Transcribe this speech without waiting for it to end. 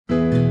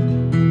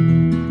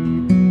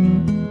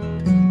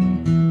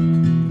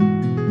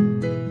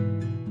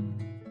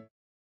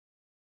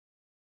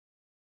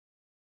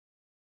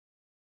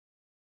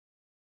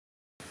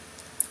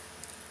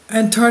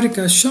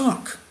Antarctica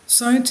SHOCK.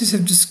 Scientists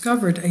have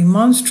discovered a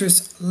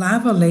monstrous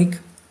lava lake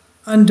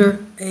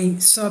under a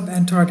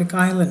sub-Antarctic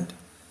island.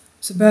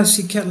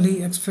 Sebastian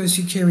Ketley, Express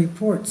UK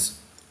reports.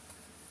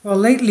 Well,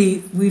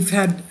 lately we've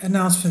had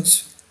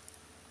announcements.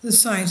 The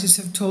scientists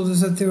have told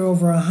us that there are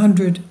over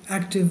 100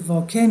 active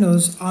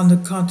volcanoes on the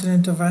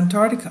continent of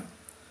Antarctica.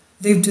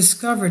 They've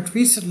discovered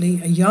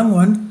recently a young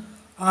one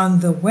on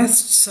the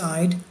west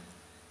side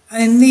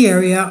in the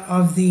area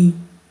of the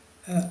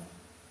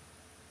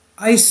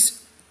ice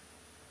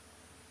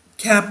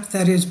cap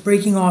that is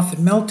breaking off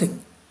and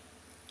melting.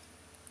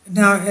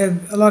 Now,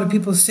 a lot of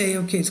people say,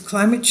 okay, it's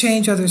climate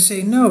change. Others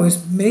say, no, it's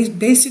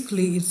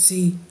basically it's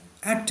the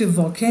active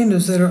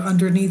volcanoes that are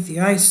underneath the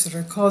ice that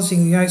are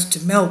causing the ice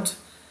to melt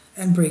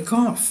and break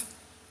off.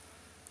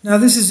 Now,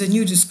 this is a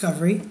new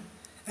discovery.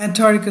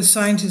 Antarctica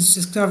scientists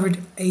discovered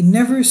a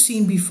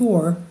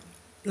never-seen-before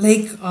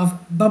lake of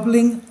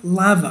bubbling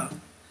lava.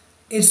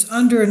 It's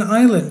under an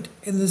island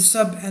in the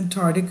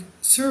Sub-Antarctic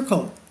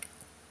Circle.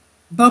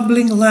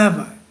 Bubbling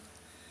lava.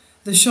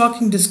 The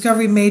shocking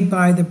discovery made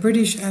by the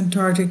British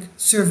Antarctic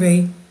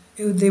Survey,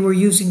 they were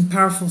using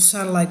powerful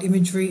satellite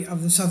imagery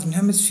of the southern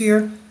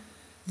hemisphere.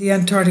 The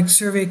Antarctic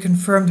Survey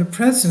confirmed the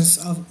presence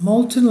of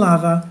molten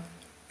lava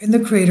in the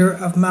crater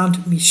of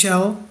Mount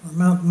Michel, or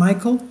Mount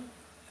Michael,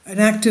 an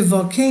active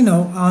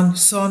volcano on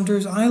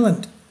Saunders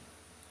Island.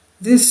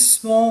 This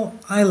small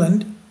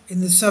island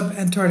in the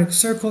Sub-Antarctic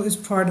Circle is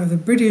part of the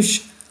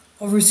British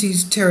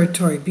Overseas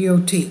Territory,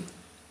 BOT,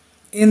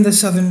 in the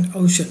Southern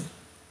Ocean.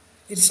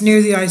 It's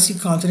near the icy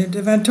continent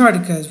of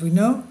Antarctica, as we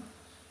know,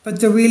 but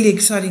the really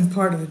exciting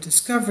part of the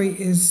discovery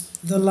is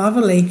the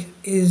lava lake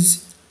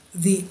is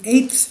the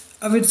 8th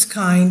of its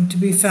kind to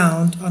be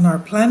found on our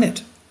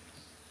planet.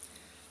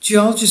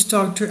 Geologist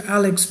Dr.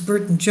 Alex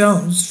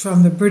Burton-Jones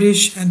from the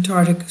British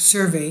Antarctic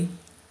Survey,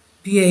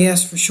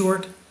 BAS for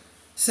short,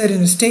 said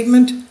in a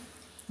statement,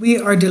 "We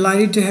are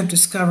delighted to have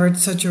discovered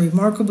such a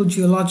remarkable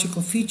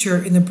geological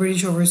feature in the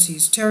British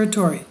Overseas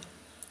Territory.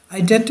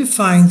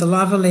 Identifying the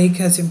lava lake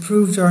has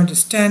improved our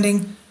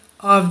understanding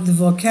of the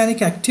volcanic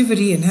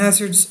activity and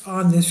hazards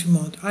on this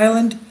remote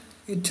island.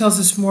 It tells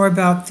us more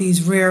about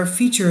these rare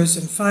features,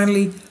 and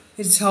finally,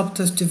 it's helped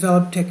us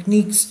develop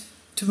techniques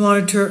to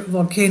monitor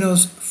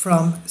volcanoes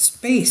from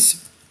space."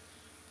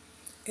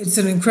 It's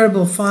an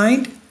incredible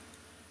find,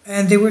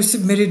 and they were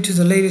submitted to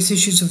the latest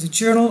issues of the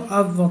Journal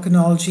of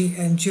Volcanology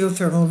and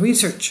Geothermal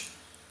Research.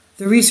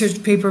 The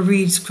research paper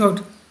reads,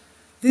 quote,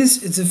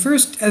 "This is the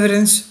first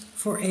evidence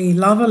for a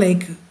lava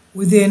lake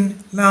within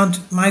Mount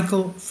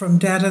Michael from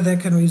data that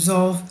can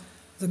resolve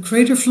the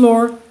crater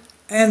floor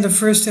and the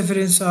first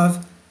evidence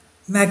of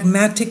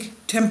magmatic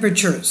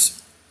temperatures.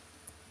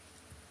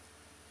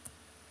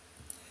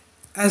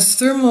 As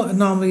thermal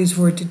anomalies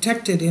were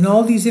detected in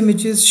all these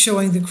images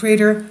showing the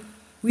crater,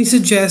 we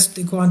suggest,"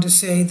 they go on to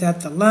say,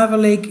 "that the lava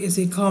lake is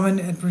a common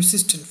and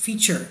persistent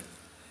feature.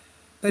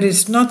 But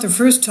it's not the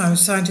first time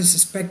scientists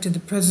suspected the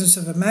presence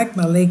of a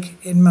magma lake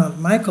in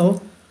Mount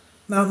Michael.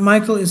 Mount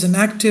Michael is an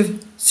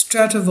active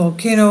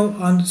stratovolcano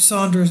on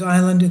Saunders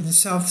Island in the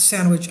South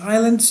Sandwich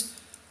Islands.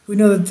 We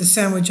know that the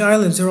Sandwich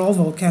Islands are all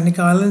volcanic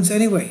islands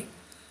anyway.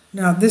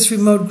 Now, this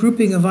remote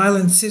grouping of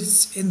islands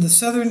sits in the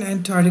southern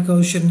Antarctic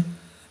Ocean,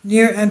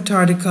 near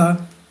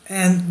Antarctica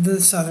and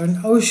the Southern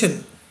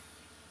Ocean."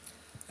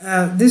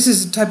 This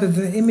is a type of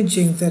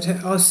imaging that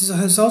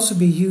has also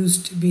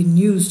been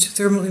used,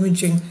 thermal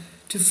imaging,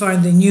 to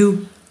find the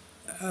new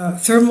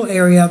thermal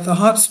area, the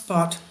hot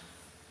spot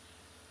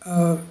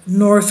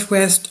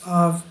northwest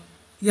of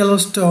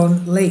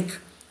Yellowstone Lake.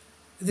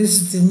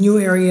 This is the new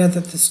area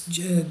that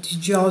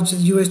the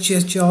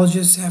USGS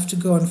geologists have to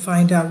go and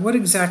find out what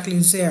exactly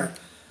is there.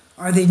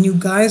 Are they new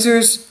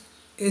geysers?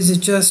 Is it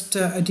just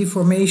a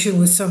deformation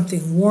with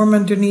something warm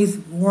underneath,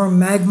 warm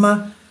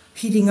magma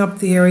heating up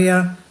the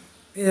area?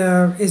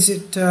 Is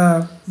it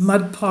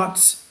mud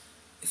pots,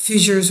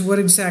 fissures? What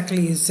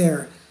exactly is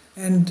there?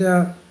 And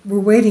we're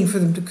waiting for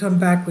them to come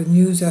back with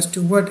news as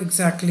to what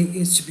exactly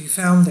is to be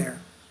found there.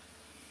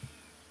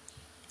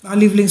 I'll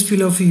leave links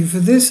below for you for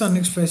this on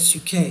Express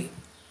UK.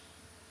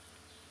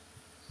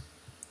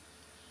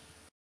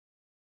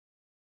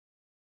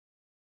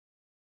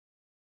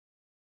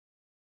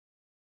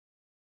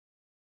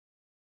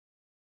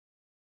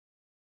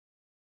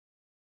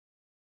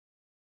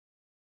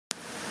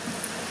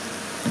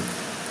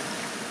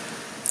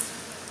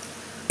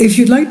 If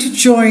you'd like to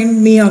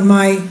join me on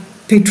my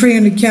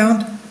Patreon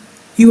account,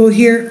 you will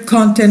hear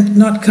content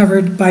not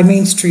covered by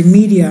mainstream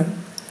media.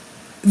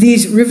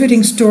 These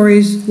riveting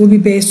stories will be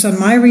based on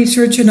my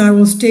research, and I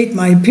will state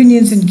my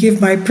opinions and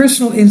give my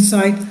personal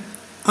insight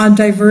on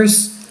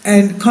diverse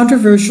and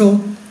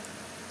controversial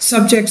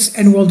subjects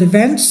and world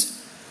events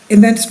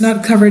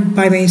not covered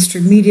by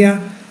mainstream media,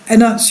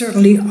 and not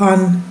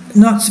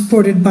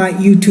supported by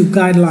YouTube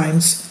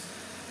guidelines.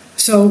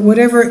 So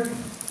whatever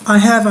I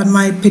have on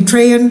my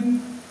Patreon,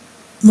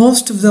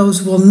 most of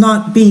those will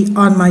not be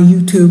on my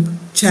YouTube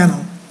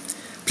channel.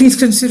 Please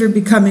consider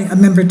becoming a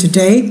member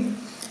today.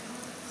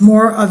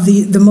 More of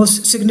the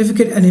most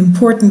significant and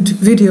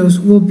important videos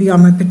will be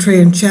on my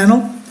Patreon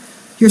channel.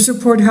 Your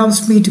support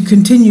helps me to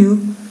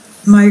continue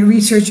my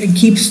research and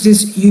keeps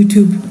this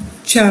YouTube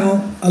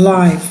channel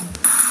alive.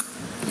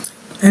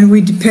 And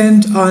we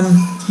depend on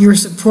your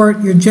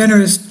support, your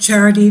generous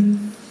charity,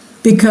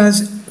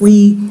 because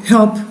we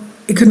help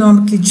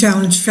economically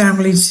challenged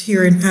families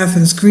here in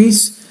Athens,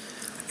 Greece,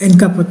 in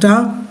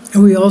Kapota,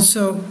 and we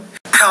also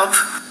help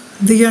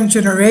the young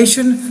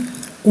generation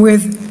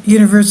with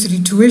university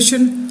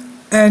tuition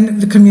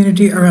and the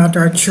community around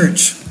our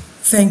church.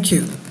 Thank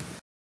you.